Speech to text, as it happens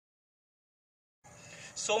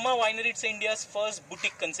Soma Winery, it's India's first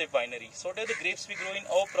boutique concept winery. So what are the grapes we grow in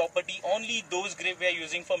our property? Only those grapes we are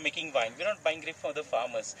using for making wine. We're not buying grapes from the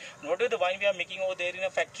farmers. And what are the wine we are making over there in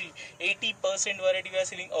a factory? 80% variety we are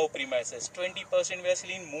selling our premises. 20% we are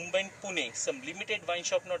selling in Mumbai and Pune. Some limited wine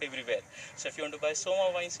shop, not everywhere. So if you want to buy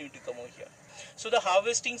Soma wines, you need to come over here. So the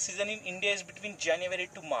harvesting season in India is between January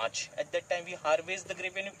to March. At that time we harvest the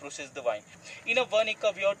grape and we process the wine. In a 1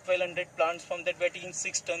 acre we have 1200 plants. From that we are taking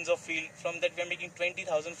 6 tons of field. From that we are making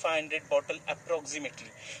 20,500 bottle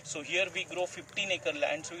approximately. So here we grow 15 acre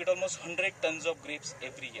land. So we get almost 100 tons of grapes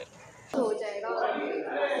every year.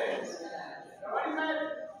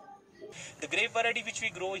 The grape variety which we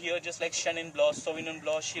grow here, just like Chenin Blanc, Sauvignon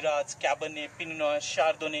Blanc, Shiraz, Cabernet, Pinot Noir,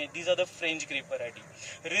 Chardonnay, these are the French grape variety.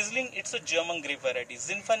 Riesling, it's a German grape variety.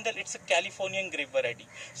 Zinfandel, it's a Californian grape variety.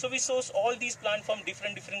 So we source all these plants from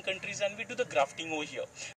different countries and we do the grafting over here.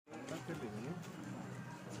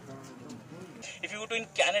 If you go to in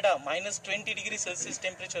Canada, minus 20 degrees Celsius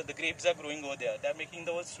temperature, the grapes are growing over there. They are making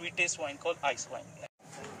the world's sweetest wine called ice wine.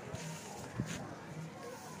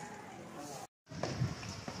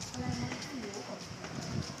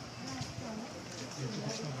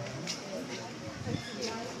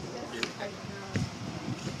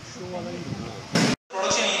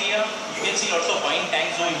 Production area, you can see lots of wine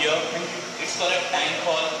tanks over here. It's called a tank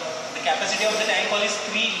hall. The capacity of the tank hall is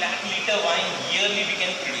 3 lakh liter wine yearly we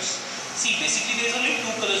can produce. See, basically there is only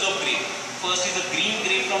 2 colors of grape. First is a green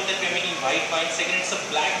grape, from that we are making white wine. Second is a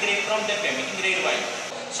black grape, from that we are making red wine.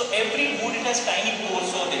 So every wood it has tiny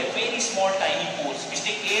pores over there, very small tiny pores which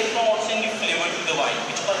take air from outside and give flavor to the wine,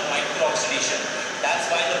 which is called micro oxidation. That's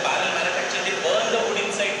why the barrel manufacturer, they burn the wood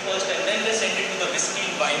inside first and then they send it to the whiskey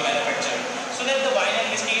and wine manufacturer, so that the wine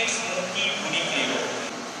and whiskey get smoky, woody flavor.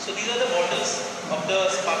 So these are the bottles of the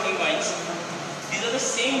sparkling wines. These are the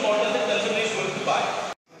same bottles that consumer is going to buy.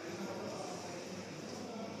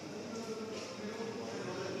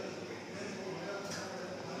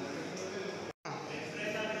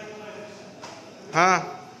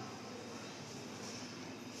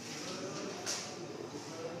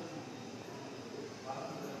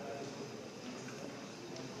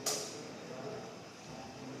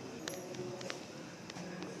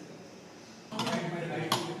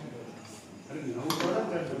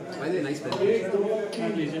 Nice presentation. My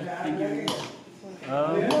pleasure. Thank you.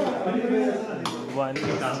 One.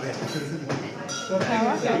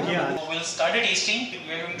 We'll start a tasting.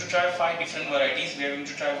 We are going to try 5 different varieties. We are going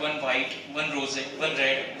to try one white, one rosé, one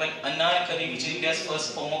red, one anarkali, which is India's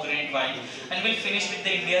first pomegranate wine, and we'll finish with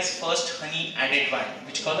the India's first honey added wine,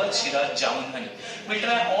 which is called Shiraz Jamun honey. We'll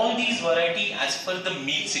try all these varieties as per the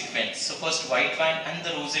meal sequence. So first white wine and the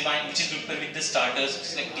rosé wine, which is prepared with the starters, which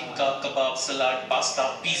is like tikka, kebab, salad,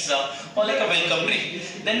 pasta, pizza, or like a welcome drink.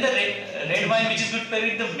 Then the red wine, which is prepared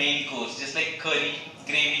with the main course, just like curry,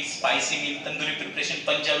 gravy, spicy meal, tandoori preparation,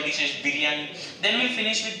 Punjabi dishes, biryani. Then we'll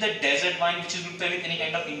finish with the desert wine, which is prepared with any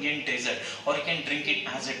kind of Indian dessert, or you can drink it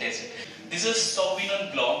as a dessert. This is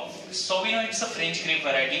Sauvignon Blanc. Sauvignon, it's a French grape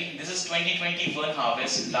variety. This is 2021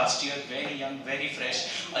 harvest. Last year, very young, very fresh.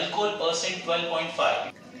 Alcohol percent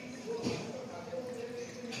 12.5.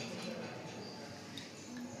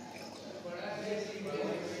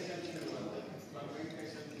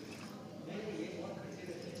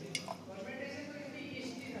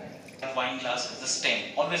 Wine glass as a stem.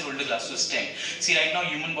 Always hold the glass to a stem. See, right now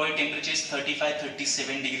human body temperature is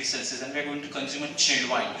 35-37 degrees Celsius and we are going to consume a chilled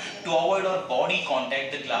wine. To avoid our body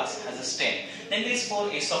contact, the glass has a stem. Then there is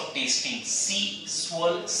 4 A's of tasting: see,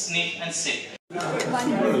 swirl, sniff and sip.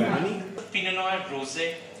 Pinot Noir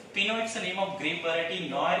Rosé. Pinot, it's the name of grape variety.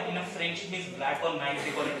 Noir in a French means black or night,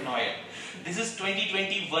 they call it Noir. This is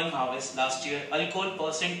 2021 harvest, last year. Alcohol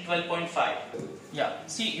percent 12.5. Yeah,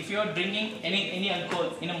 see, if you are drinking any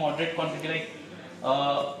alcohol in a moderate quantity, like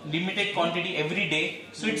limited quantity every day,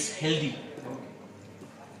 so it's healthy.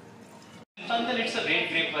 Zinfandel, it's a red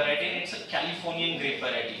grape variety and it's a Californian grape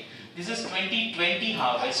variety. This is 2020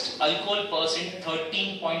 harvest, alcohol percent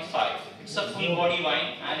 13.5. It's a full body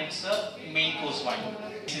wine and it's a main course wine.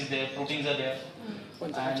 This is there, proteins are there,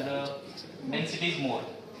 and density is more.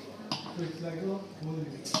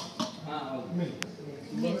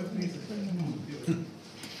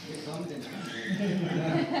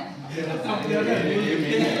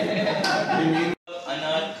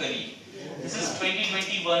 Anarkali. This is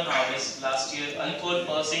 2021 harvest, last year, alcohol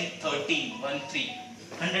percent 13.13.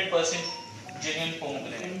 100% genuine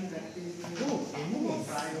pomegranate.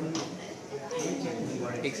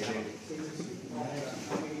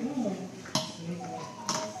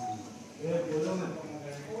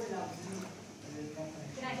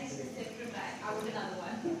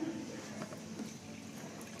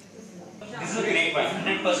 This is a grape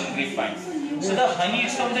grapevine, 100% grapevine. So the honey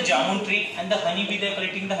is from the jamun tree, and the honeybee they are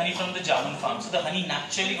collecting the honey from the jamun farm. So the honey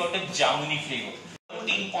naturally got a jamuni flavor.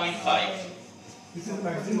 13.5.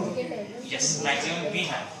 Yes, maximum we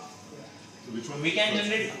have. We can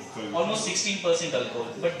generate almost 16% alcohol,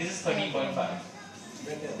 but this is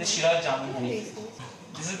 13.5. The Shiraz jamun honey.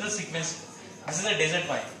 This is the sequence. This is a desert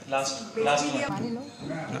wine. Last one.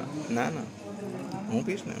 ના ના હું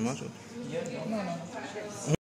પીશ ને એમાં શું